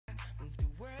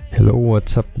Hello,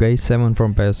 what's up guys? Simon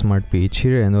from Smart PH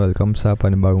here and welcome sa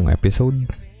panibagong episode.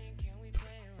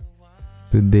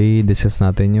 Today, discuss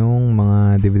natin yung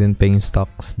mga dividend paying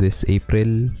stocks this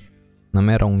April na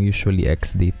merong usually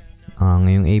ex-date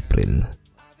ngayong April.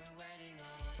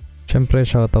 Syempre,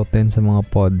 shoutout din sa mga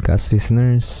podcast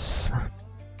listeners.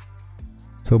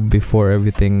 So before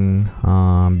everything,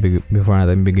 before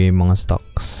natin bigay yung mga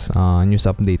stocks, news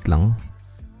update lang.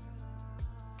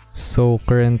 So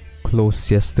current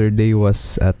close yesterday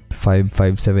was at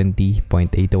 5570.81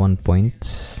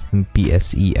 points in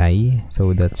PSEI.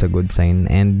 So that's a good sign.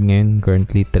 And ngayon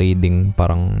currently trading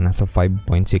parang nasa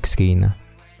 5.6k na.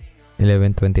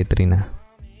 11.23 na.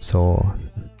 So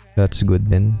that's good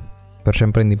din. Pero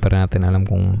syempre hindi pa rin natin alam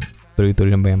kung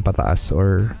tuloy-tuloy na ba yung pataas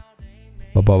or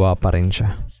bababa pa rin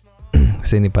siya.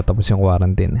 Kasi hindi pa tapos yung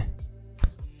quarantine.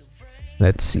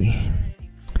 Let's see.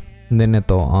 And then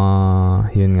ito,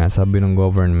 yun nga, sabi ng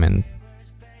government,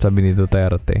 sabi ni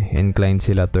Duterte, inclined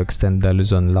sila to extend the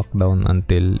Luzon lockdown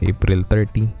until April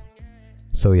 30.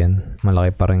 So yan,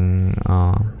 malaking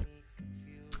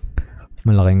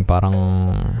parang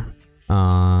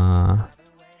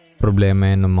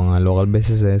problema yan ng mga local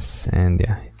businesses and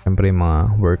yeah, syempre yung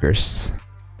mga workers.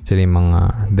 Sila yung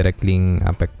mga directly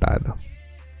apektado.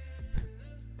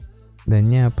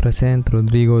 Then yeah, President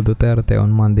Rodrigo Duterte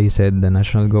on Monday said the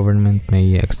national government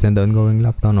may extend the ongoing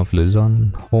lockdown of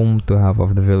Luzon, home to half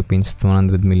of the Philippines'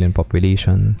 100 million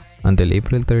population, until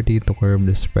April 30 to curb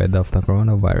the spread of the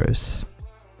coronavirus.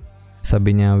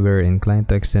 Sabi niya, we're inclined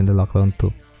to extend the lockdown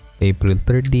to April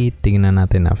 30, tingnan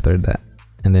natin after that.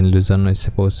 And then Luzon is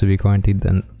supposed to be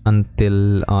quarantined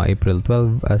until April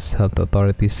 12 as health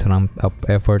authorities ramped up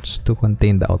efforts to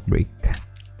contain the outbreak.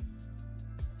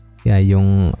 Yeah,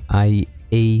 yung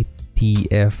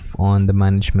IATF on the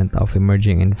management of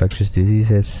emerging infectious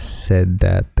diseases said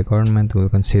that the government will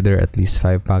consider at least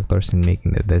 5 factors in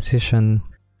making the decision.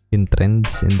 In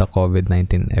trends in the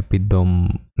COVID-19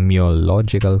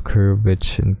 epidemiological curve,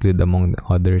 which include among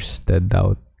others the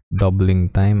doubling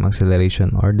time,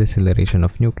 acceleration or deceleration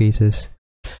of new cases,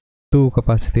 2.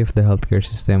 Capacity of the healthcare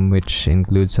system, which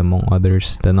includes among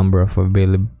others the number of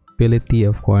availability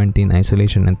of quarantine,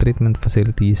 isolation and treatment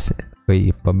facilities,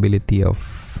 capability of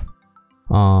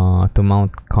to mount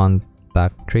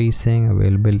contact tracing,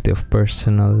 availability of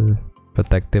personal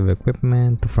protective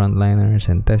equipment to frontliners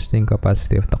and testing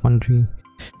capacity of the country.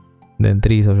 Then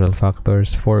 3. Social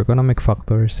factors, 4. Economic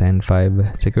factors, and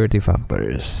 5. Security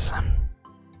factors.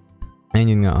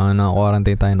 Ayun nga,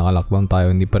 naka-quarantine tayo, naka-lockdown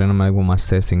tayo, hindi pa rin naman nag-mass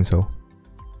testing, so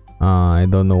I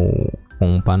don't know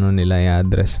kung paano nila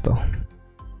i-address to.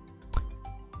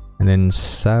 And then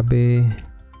sabi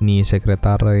ni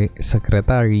Secretary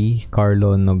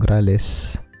Carlo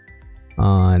Nograles,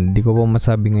 di ko po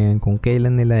masabi ngayon kung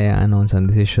kailan nila i-announce ang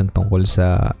decision tungkol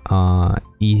sa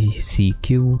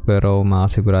ECQ, pero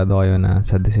makasigurado kayo na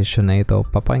sa decision na ito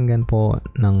papakinggan po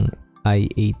ng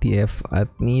IATF at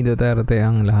ni Duterte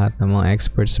ang lahat ng mga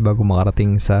experts bago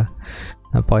makarating sa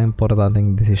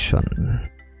napaka-importanteng decision.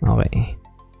 Okay.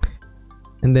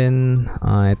 And then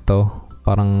ito,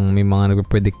 parang may mga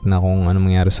nagpe-predict na kung ano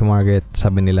mangyari sa market.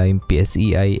 Sabi nila yung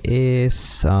PSEI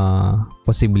is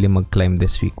possibly mag-climb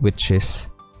this week, which is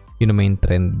yun na main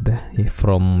trend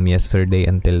from yesterday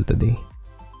until today.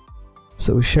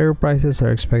 So share prices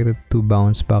are expected to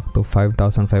bounce back to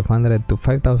 5,500 to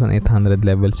 5,800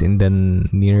 levels in the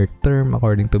near term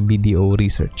according to BDO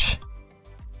research.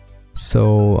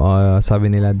 So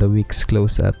sabi nila the week's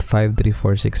close at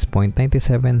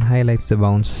 5346.97 highlights the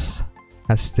bounce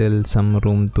has still some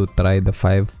room to try the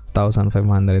 5,500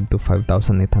 to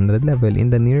 5,800 level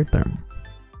in the near term.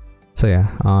 So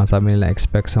yeah, sabi nila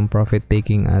expect some profit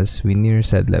taking as we near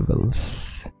said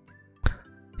levels.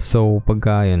 So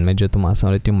pagka yun, medyo tumaas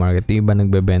na ulit yung market, yung iba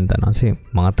nagbebenta na kasi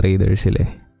mga trader sila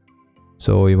eh.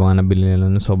 So yung mga nabili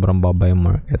nila nung sobrang baba yung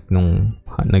market nung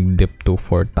nag-dip to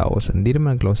 4,000. Hindi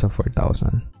naman nag-close sa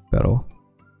 4,000. Pero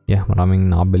yeah, maraming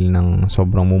nakabili ng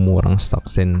sobrang mumurang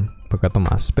stocks and pagka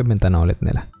tumaas, bebenta na ulit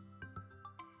nila.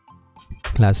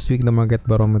 Last week, the market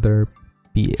barometer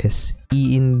PSE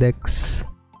index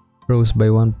rose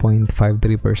by 1.53%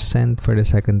 for the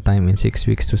second time in 6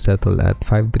 weeks to settle at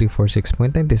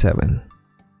 5346.97.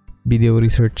 BDO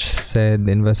research said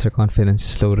investor confidence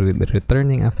is slowly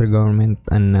returning after government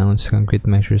announced concrete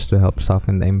measures to help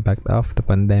soften the impact of the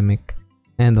pandemic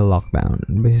and the lockdown.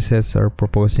 Businesses are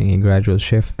proposing a gradual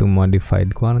shift to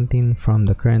modified quarantine from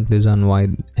the current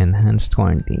Luzon-wide enhanced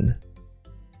quarantine.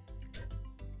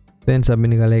 Then sabi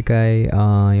ni Kalaykay,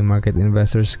 yung market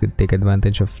investors could take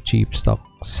advantage of cheap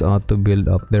stocks to build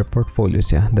up their portfolios.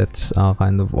 Yeah, that's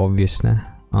kind of obvious na.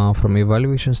 From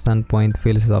evaluation standpoint,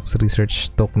 Philstocks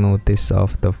Research took notice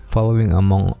of the following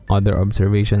among other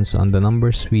observations on the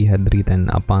numbers we had written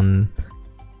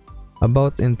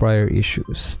about in prior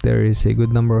issues. There is a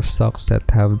good number of stocks that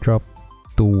have dropped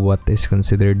to what is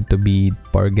considered to be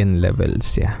bargain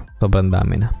levels. Yeah, sobrang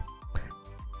dami na.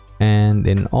 And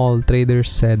in all,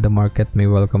 traders said the market may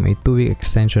welcome a 2-week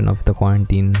extension of the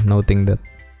quarantine, noting that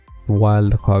while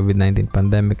the COVID-19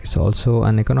 pandemic is also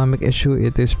an economic issue,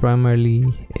 it is primarily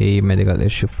a medical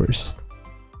issue first.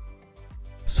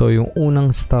 So yung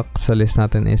unang stock sa list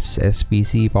natin is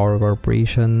SPC Power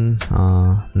Corporation.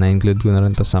 Na-include ko na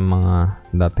rin to sa mga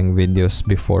dating videos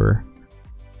before.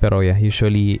 Pero yeah,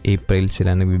 usually April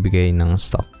sila nagbibigay ng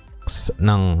stocks,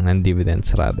 ng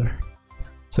dividends rather.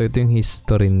 So ito yung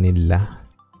history nila.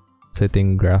 So ito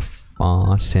yung graph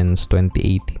since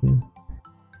 2018.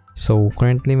 So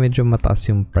currently medyo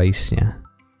mataas yung price niya.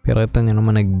 Pero ito nyo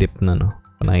naman nag-dip na, no?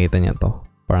 Kung nakikita niya to,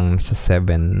 parang sa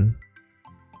 7,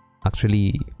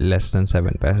 actually less than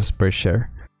 7 pesos per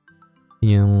share.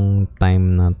 Yung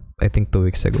time na I think 2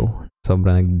 weeks ago,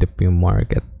 sobrang nag-dip yung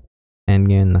market. And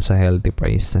ngayon nasa healthy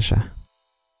price na siya.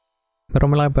 Pero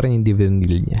malaki pa rin yung dividend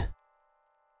yield niya.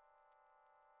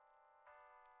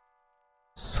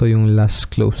 So yung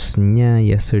last close niya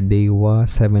yesterday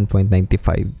was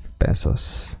 7.95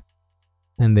 pesos.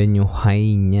 And then yung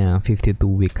high niya,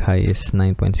 52-week high is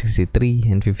 9.63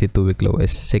 and 52-week low is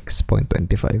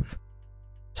 6.25.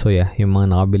 So yeah, yung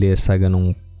mga nakabili sa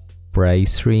ganong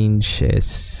price range is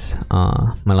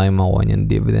malaki makuha niyang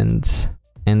dividends.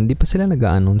 And di pa sila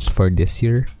nag-a-announce for this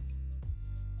year.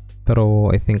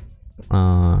 Pero I think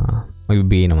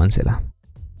magbibigay naman sila.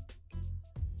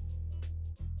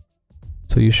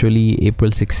 So usually April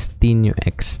 16 yung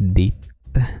ex-date.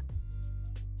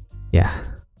 Yeah.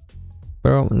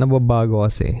 Pero nababago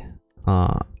kasi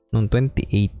noong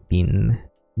 2018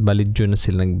 bali June na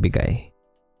sila nagbigay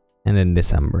and then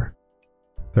December.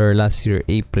 Pero last year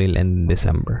April and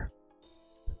December.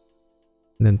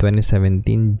 And then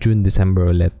 2017 June December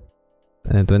ulit.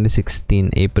 And then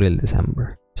 2016 April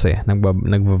December. So yeah,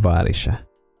 nagva-vary siya.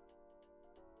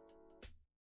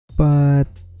 But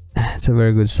it's a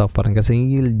very good stock pa rin kasi yung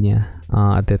yield niya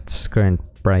at its current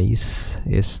price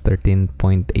is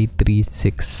 13.8364%.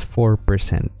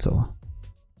 So,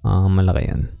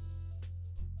 malaki yan.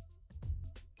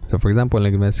 So, for example,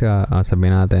 nag-invest ka,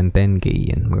 sabihin natin 10k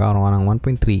yan. Magkakaroon ka ng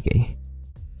 1.3k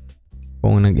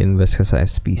kung nag-invest ka sa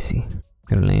SPC.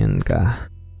 Ganun lang yan ka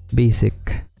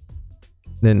basic.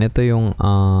 Then, ito yung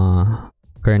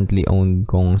currently owned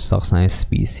kong stocks na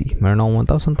SPC. Meron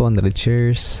akong 1,200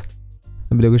 shares.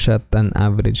 Nabili ko siya at an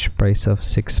average price of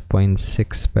 6.6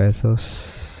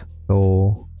 pesos. So,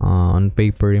 on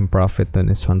paper, yung profit dun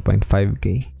is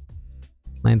 1.5k.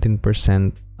 19%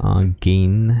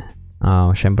 gain.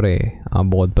 Syempre,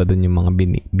 bukod pa dun yung mga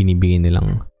binibigay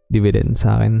nilang dividend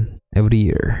sa akin every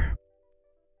year.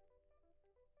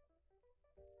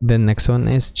 Then, next one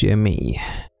is GMA.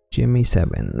 GMA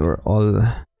 7. We're all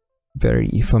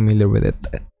very familiar with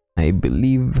it, I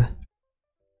believe.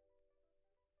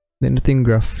 Then ito yung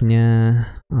graph niya,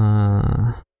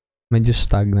 medyo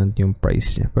stagnant yung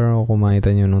price niya. Pero kung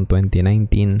makita nyo nung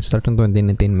 2019, start ng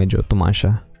 2019 medyo tumaas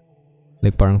siya.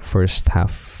 Like parang first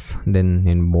half, then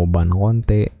yun boba ng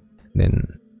konti,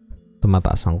 then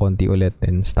tumataas ng konti ulit,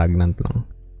 then stagnant lang.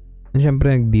 And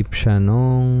syempre nag-deep siya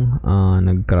nung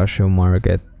nag-crash yung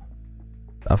market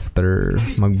after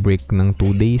mag-break ng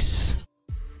 2 days.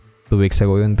 2 weeks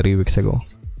ago yun, 3 weeks ago.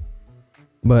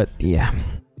 But yeah,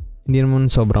 hindi naman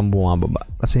sobrang bumababa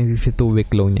kasi yung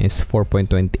 52-week low niya is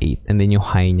 4.28 and then yung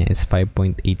high niya is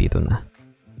 5.82 na.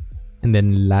 And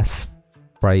then last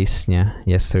price niya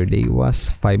yesterday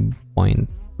was 5.1.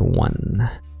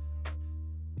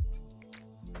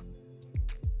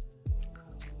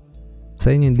 Sa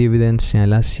yung dividends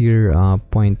niya last year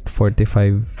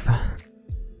 0.45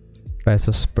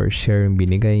 pesos per share yung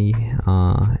binigay.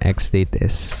 Ex-date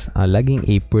is laging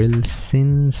April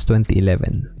since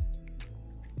 2011.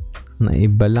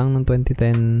 Naiba lang ng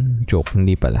 2010. Joke,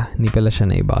 hindi pala siya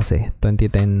naiba kasi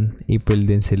 2010 April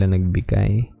din sila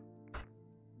nagbigay.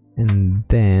 And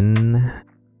then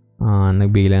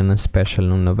nagbigay lang ng special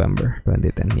nung November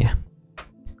 2010. Yeah.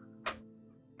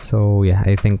 So yeah,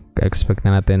 I think expect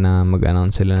na natin na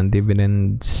mag-announce sila ng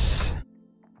dividends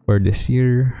for this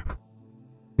year.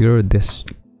 Siguro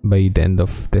by the end of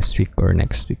this week or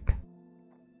next week.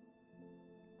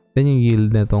 Then yung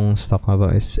yield na tong stock na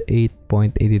to is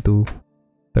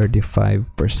 8.8235%.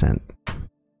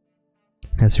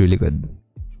 That's really good.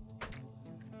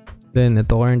 Then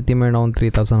ito currently meron akong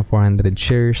 3,400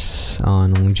 shares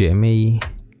nung GMA.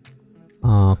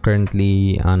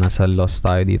 Currently, nasa loss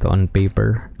tayo dito on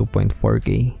paper,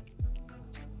 2.4k.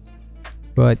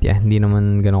 But yeah, hindi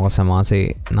naman ganun kasama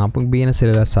kasi nakapagbigay na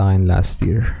sila sa akin last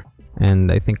year. And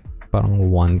I think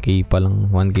parang 1k pa lang,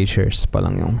 1k shares pa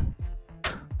lang yung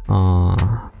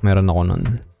meron ako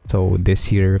nun. So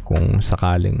this year, kung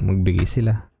sakaling magbigay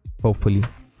sila, hopefully,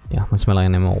 yeah, mas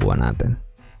malaki na yung makukuha natin.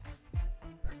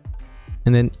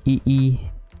 And then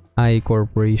EEI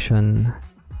Corporation,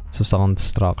 so sa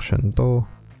construction to,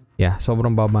 yeah,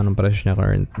 sobrang baba ng presyo niya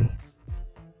currently.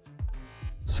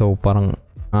 So parang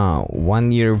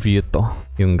 1 year view to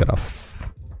yung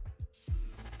graph.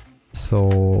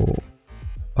 So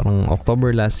parang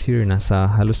October last year, nasa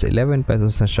halos 11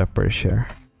 pesos na siya per share.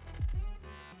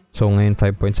 So ngayon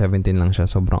 5.17 lang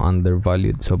siya, sobrang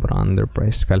undervalued, sobrang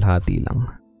underpriced, kalahati lang.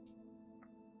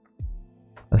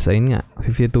 Tapos ayun nga,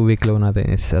 52-week low natin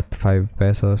is at 5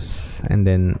 pesos, and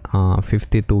then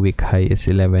 52-week high is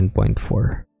 11.4.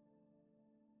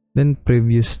 Then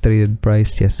previous traded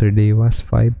price yesterday was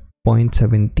 5.17.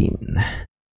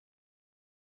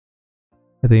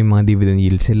 Ito yung mga dividend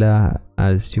yield sila.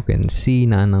 As you can see,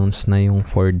 na-announce na yung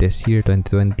for this year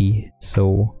 2020.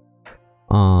 So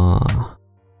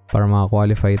para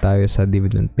maka-qualify tayo sa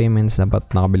dividend payments, dapat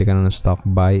nakabili ka na ng stock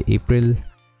by April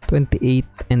 28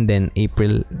 and then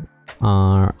April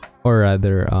or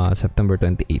rather September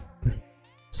 28.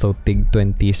 So tig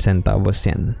 20 centavos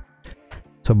yan.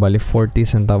 So bali 40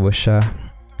 centavos siya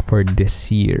for this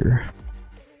year.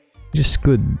 Just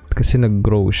good kasi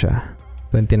nag-grow siya.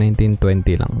 2019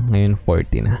 20 lang, ngayon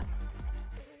 40 na.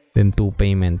 Then 2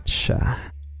 payments siya.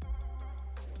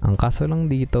 Ang kaso lang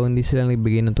dito, hindi sila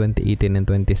nagbigay ng 2018 and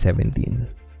 2017.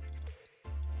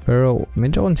 Pero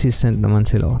medyo consistent naman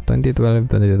sila. 2012,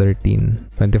 2013,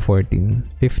 2014,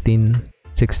 15,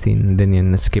 16, then yun,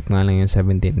 na-skip nga lang yung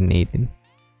 17 and 18.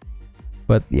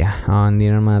 But yeah, hindi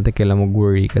naman natin kailangan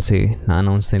mag-worry kasi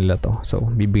na-announce nila to.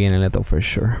 So, bibigyan nila to for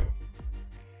sure.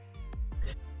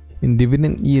 Yung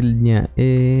dividend yield niya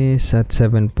is at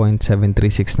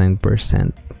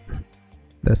 7.7369%.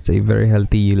 That's a very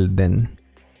healthy yield then.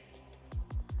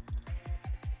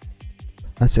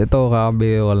 As ito,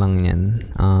 kakabili ko lang yan.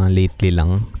 Lately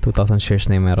lang. 2,000 shares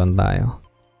na yung meron tayo.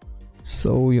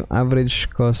 So, yung average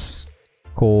cost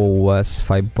ko was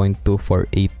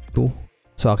 5.2482.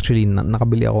 So, actually,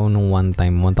 nakabili ako nung one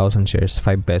time, 1,000 shares,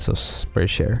 5 pesos per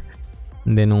share.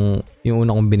 And then, yung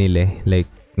una kong binili, like,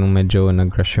 nung medyo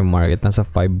nag-crash yung market, nasa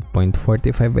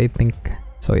 5.45 I think.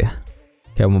 So, yeah.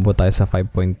 Kaya umabot tayo sa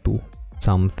 5.2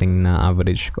 something na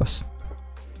average cost.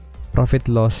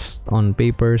 Profit loss on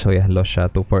paper, so yeah, loss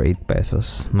siya 248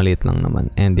 pesos. Maliit lang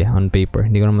naman. And yeah, on paper,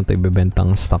 hindi ko naman ito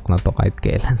ibebentang stock na to kahit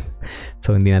kailan.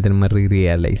 So hindi natin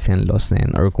marirealize yung loss na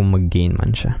yan or kung mag-gain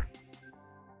man siya.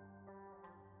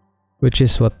 Which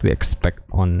is what we expect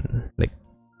on like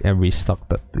every stock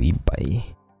that we buy.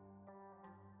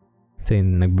 Kasi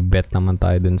nagbe-bet naman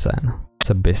tayo dun sa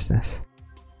sa business.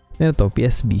 Ito,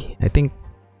 PSB. I think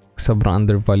sobrang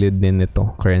undervalued din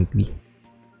ito currently.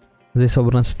 Kasi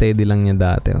sobrang steady lang niya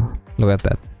dati. Oh. Look at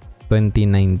that.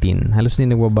 2019. Halos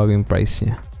hindi nagbabago yung price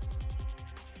niya.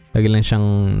 Lagi lang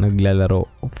siyang naglalaro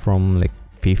from like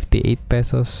 58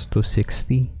 pesos to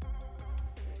 60.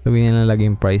 Sabi niya lang lagi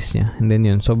yung price niya. And then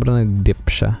yun, sobrang nag-dip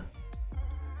siya.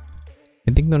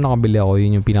 I think nung nakabili ako,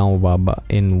 yun yung pinakamababa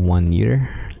in 1 year.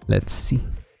 Let's see.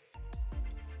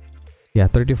 Yeah,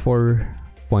 34.05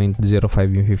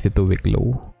 yung 52-week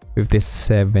low.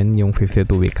 57 yung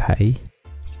 52-week high.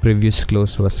 Previous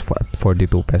close was at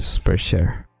 42 pesos per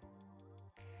share.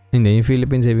 Hindi, yung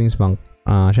Philippine Savings Bank,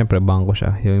 syempre bangko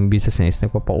siya. Yung business niya is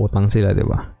nagpapautang sila, di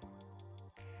ba?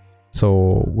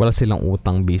 So, wala silang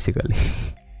utang basically.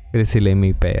 Kasi sila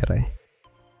may pera eh.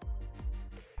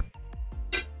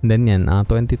 And then yan,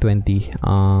 2020,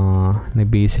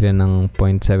 nagbigay sila ng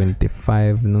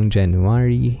 0.75 nung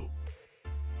January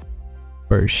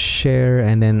per share.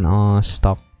 And then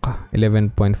stock,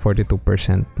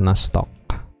 11.42% na stock.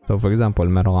 So for example,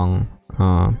 meron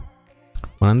kang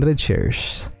 100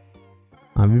 shares.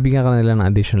 Bibigyan ka nila ng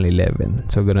additional 11.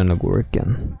 So ganoon nag-work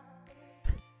yan.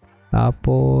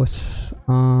 Tapos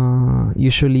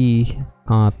usually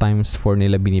times 4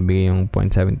 nila binibigay yung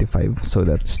 0.75. So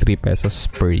that's 3 pesos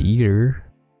per year.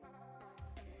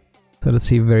 So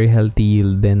let's see, very healthy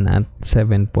yield then at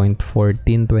 7.1428%.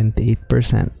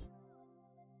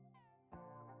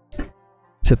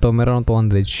 So ito, meron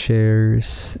 200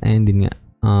 shares and din nga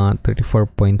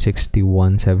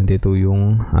 34.6172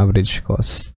 yung average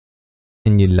cost.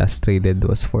 And yung last traded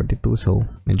was 42. So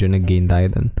medyo nag-gain tayo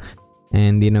dun.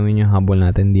 And di naman yung habol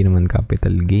natin, di naman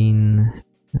capital gain.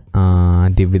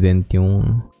 Dividend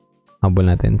yung habol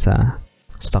natin sa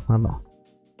stock na to.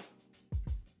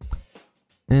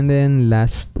 And then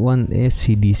last one is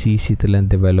CDC,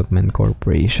 Cityland Development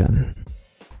Corporation.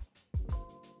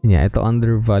 Yeah, ito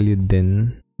undervalued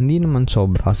din. Hindi naman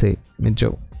sobra kasi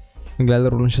medyo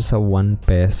naglalaro lang siya sa 1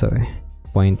 peso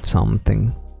point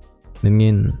something. Then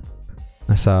yun,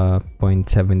 nasa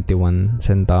 0.71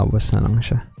 centavos na lang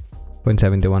siya.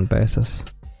 0.71 pesos.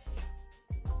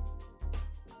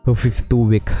 So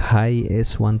 52-week high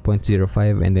is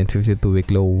 1.05 and then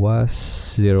 52-week low was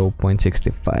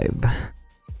 0.65.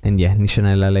 And yeah, hindi siya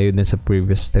nalalayo din sa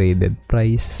previous traded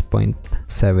price,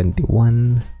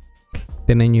 0.71.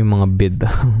 Tinan nyo yung mga bid,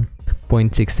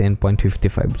 0.60 and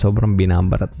 0.55. Sobrang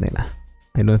binabarat nila.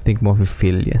 I don't think mo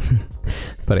feel yan.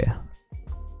 Pero yeah,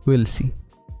 we'll see.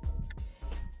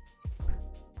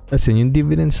 As in, yung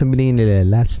dividends na binigay nila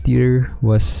last year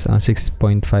was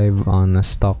 6.5 on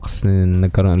stocks, and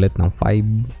nagkaroon ulit ng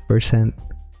 5%.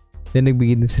 Then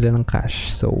nagbigay din sila ng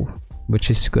cash, so which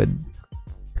is good.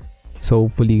 So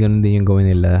hopefully ganun din yung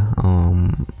gawin nila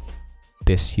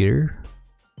this year.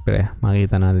 Pero yeah,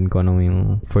 makita natin kung ano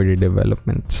yung further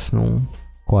developments nung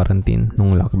quarantine,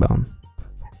 nung lockdown.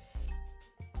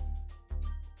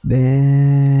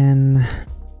 Then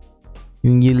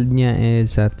yung yield niya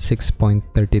is at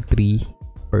 6.33%.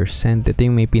 Ito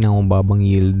yung may pinakamababang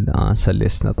yield sa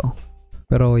list na to.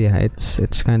 Pero yeah, it's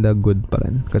kinda good pa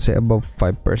rin kasi above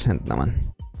 5%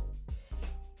 naman.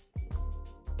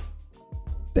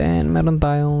 Then meron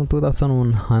tayong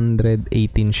 2,118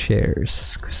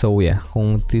 shares. So yeah,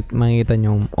 kung makikita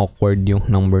nyo awkward yung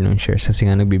number ng shares kasi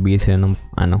nga nagbibigay sila ng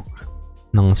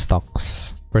ng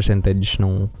stocks percentage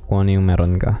nung kung ano yung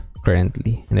meron ka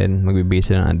currently, and then magbibigay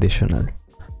sila ng additional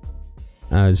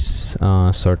as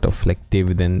sort of like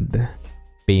dividend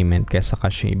payment kaysa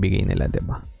cash yung ibigay nila,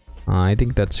 diba? I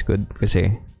think that's good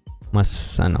kasi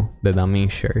mas dadami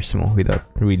yung shares mo without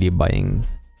really buying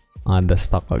the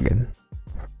stock again.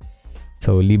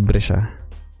 So libre siya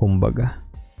kumbaga,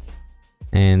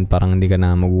 and parang hindi ka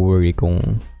na mag-worry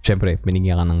kung syempre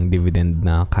binigyan ka ng dividend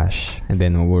na cash and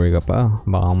then mag-worry ka pa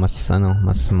baka mas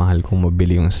mahal kung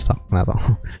mabili yung stock na to.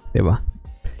 Diba?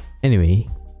 Anyway,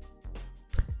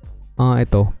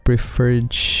 ito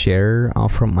preferred share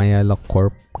from Ayala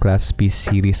Corp Class B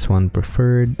Series 1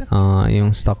 preferred. Yung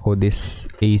stock code is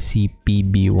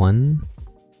ACPB1.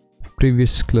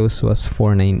 Previous close was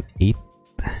 498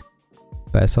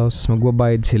 pesos.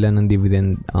 Magbabayad sila ng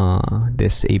dividend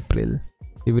this April.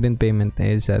 Dividend payment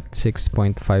is at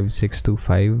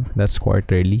 6.5625. That's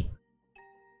quarterly.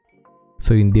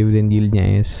 So yung dividend yield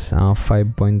niya is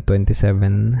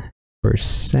 5.27%.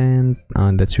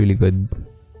 That's really good.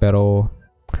 Pero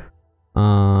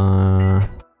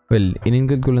well,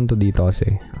 in-include ko lang to dito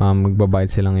kasi magbabayad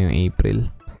sila ngayong April.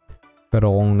 Pero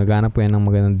kung naghanap po yan ng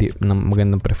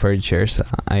magandang preferred shares,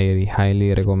 I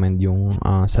highly recommend yung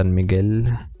San Miguel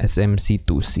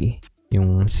SMC2C.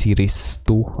 Yung Series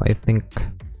 2, I think.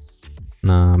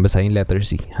 Na basta yung letter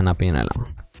C. Hanapin nyo na lang.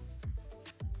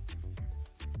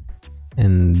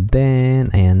 And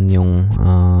then, ayan yung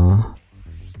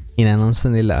in-announce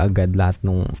na nila agad lahat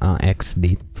nung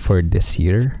ex-date for this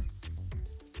year.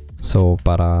 So,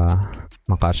 para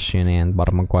makatch yun na yan,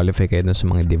 para mag-qualify kayo dun sa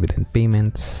mga dividend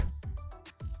payments.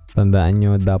 Tandaan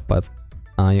nyo, dapat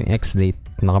yung ex-date,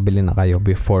 nakabili na kayo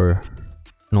before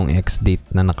nung ex-date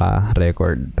na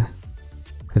naka-record.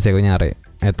 Kasi kunyari,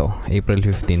 eto, April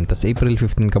 15. Tas April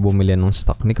 15 ka bumili ng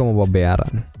stock, hindi ka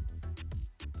mababayaran.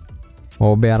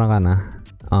 Mababayaran ka na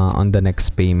on the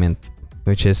next payment,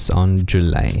 which is on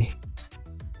July.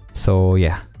 So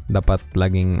yeah, dapat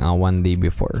laging 1 day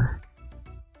before.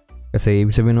 Kasi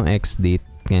ibig sabihin ng ex-date,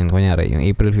 yan, kunyari, yung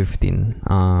April 15,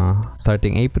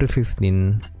 starting April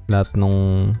 15, lahat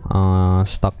nung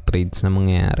stock trades na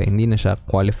mangyayari, hindi na siya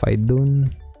qualified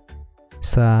dun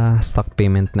sa stock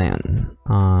payment na yun.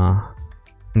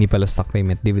 Hindi pala stock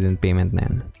payment, dividend payment na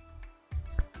yun.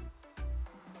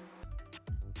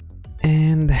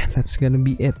 And that's gonna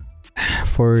be it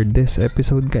for this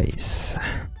episode, guys.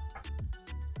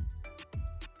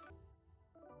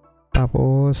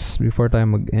 Tapos, before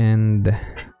tayo mag-end,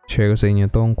 share ko sa inyo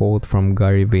tong quote from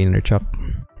Gary Vaynerchuk.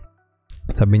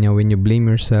 Sabi niya, when you blame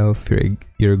yourself,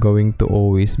 you're going to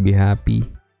always be happy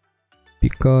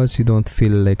because you don't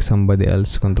feel like somebody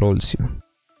else controls you.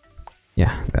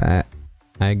 Yeah,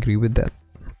 I agree with that.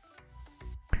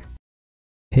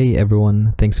 Hey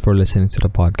everyone, thanks for listening to the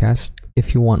podcast.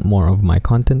 If you want more of my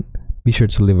content, be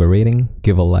sure to leave a rating,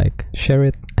 give a like, share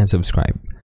it, and subscribe.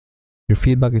 Your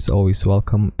feedback is always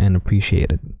welcome and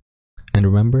appreciated. And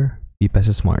remember, be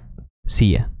Pesa Smart.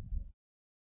 See ya.